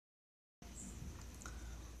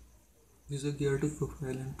This is a gear tooth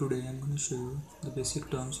profile, and today I'm going to show you the basic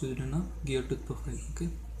terms used in a gear tooth profile. Okay,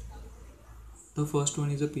 the first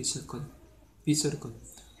one is a P circle. P circle.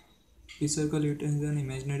 P circle, it is an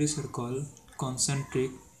imaginary circle,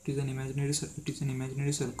 concentric. It is an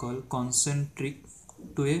imaginary circle, concentric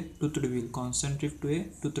to a toothed wheel. Concentric to a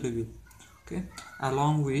toothed wheel. Okay,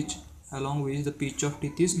 along which the pitch of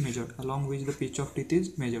teeth is measured. Along which the pitch of teeth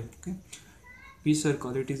is measured. Okay. P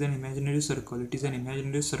circle, it is an imaginary circle. It is an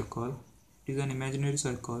imaginary circle. It is an imaginary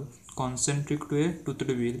circle concentric to a toothed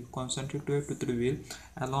wheel. Concentric to a toothed wheel,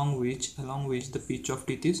 along which the pitch of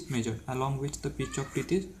teeth is measured. Along which the pitch of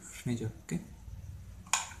teeth is measured. Okay.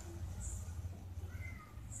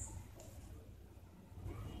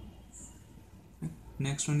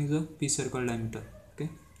 Next one is a P circle diameter. Okay.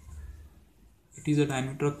 It is a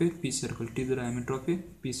diameter of a P circle. It is the diameter of a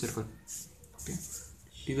P circle. Okay.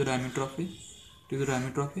 It is the diameter of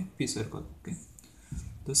a P circle. Okay.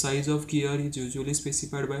 The size of gear is usually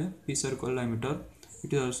specified by a P circle diameter.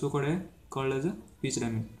 It is also called as a pitch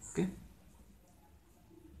diameter. Okay.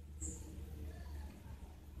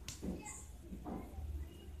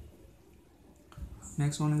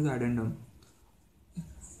 Next one is addendum.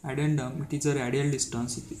 Addendum, it is a radial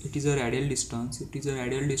distance. It is a radial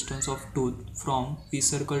distance of tooth from P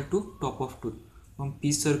circle to top of tooth. From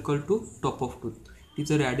P circle to top of tooth. It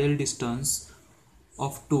is a radial distance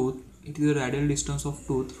of tooth. It is a radial distance of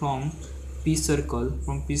tooth from P circle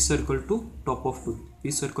to top of tooth. P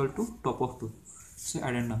circle to top of tooth. So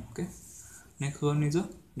addendum. Okay. Next one is a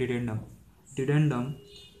dedendum. Dedendum.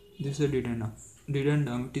 This is a dedendum.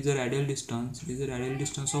 Dedendum, it is a radial distance. It is a radial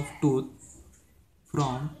distance of tooth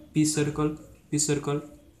from P circle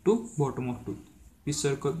to bottom of tooth. P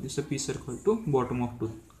circle. This is a P circle to bottom of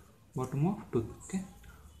tooth. Bottom of tooth. Okay.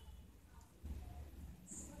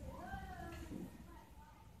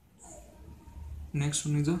 Next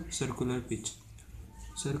one is a circular pitch.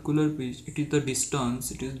 Circular pitch, it is the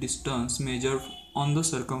distance. It is distance measured on the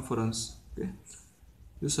circumference. Okay.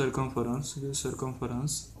 This circumference,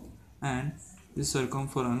 and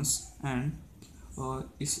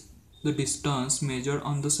is the distance measured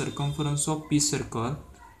on the circumference of P circle.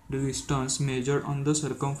 The distance measured on the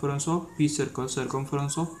circumference of P circle.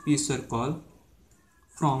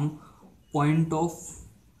 From point of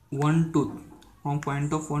one tooth. From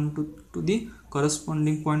point of one tooth to the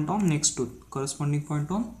corresponding point on next tooth.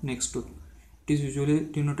 It is usually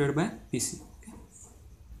denoted by PC. Okay.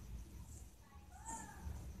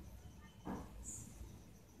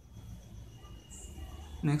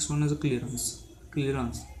 Next one is a clearance.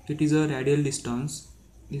 It is a radial distance.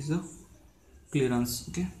 This is a clearance.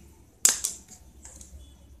 Okay.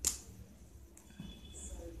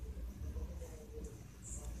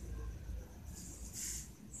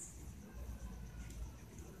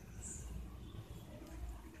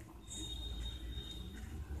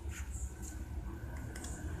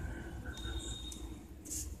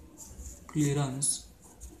 Clearance,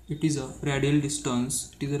 it is a radial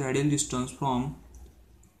distance. From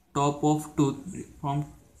top of tooth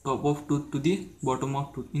to the bottom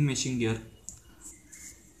of tooth in meshing gear.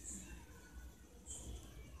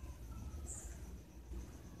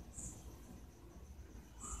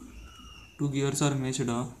 Two gears are meshed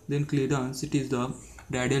up. Then clearance, it is the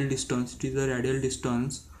radial distance.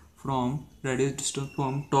 From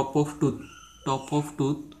top of tooth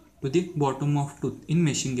to the bottom of tooth in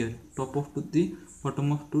meshing gear. Top of tooth, the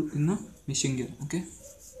bottom of tooth in a meshing gear. Okay.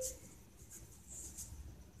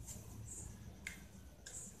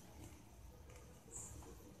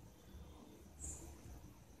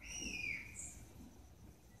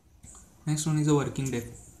 Next one is a working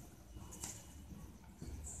depth.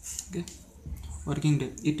 Okay. Working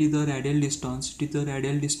depth, it is the radial distance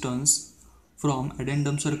from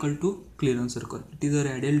addendum circle to clearance circle. It is a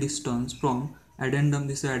radial distance from addendum.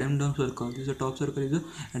 This is addendum circle. This is a top circle. Is a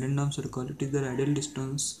addendum circle. It is the radial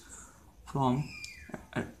distance from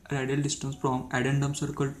addendum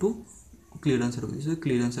circle to clearance circle. This is a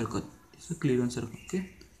clearance circle. Okay.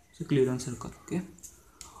 It's a clearance circle. Okay.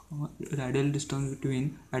 Radial distance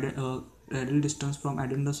between radial distance from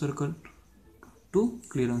addendum circle to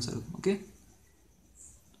clearance circle. Okay.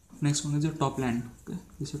 Next one is the top land. Okay.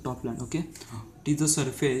 This is a top land. Okay. It is the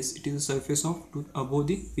surface of tooth above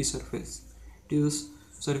the P surface. It is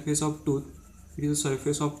the surface of tooth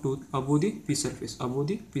above the P surface.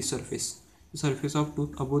 The surface of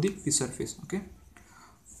tooth above the P surface. Okay.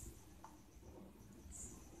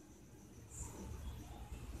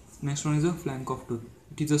 Next one is the flank of tooth.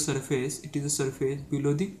 It is the surface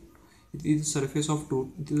below the surface of tooth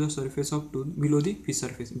below the P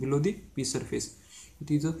surface. It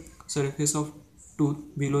is the surface of tooth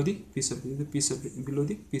below the piece surface, below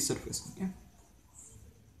the piece surface. Okay.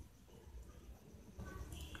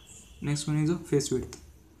 Next one is the face width.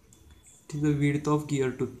 It is the width of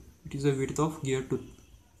gear tooth. It is the width of gear tooth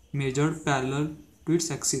measured parallel to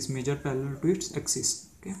its axis.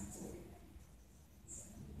 Okay.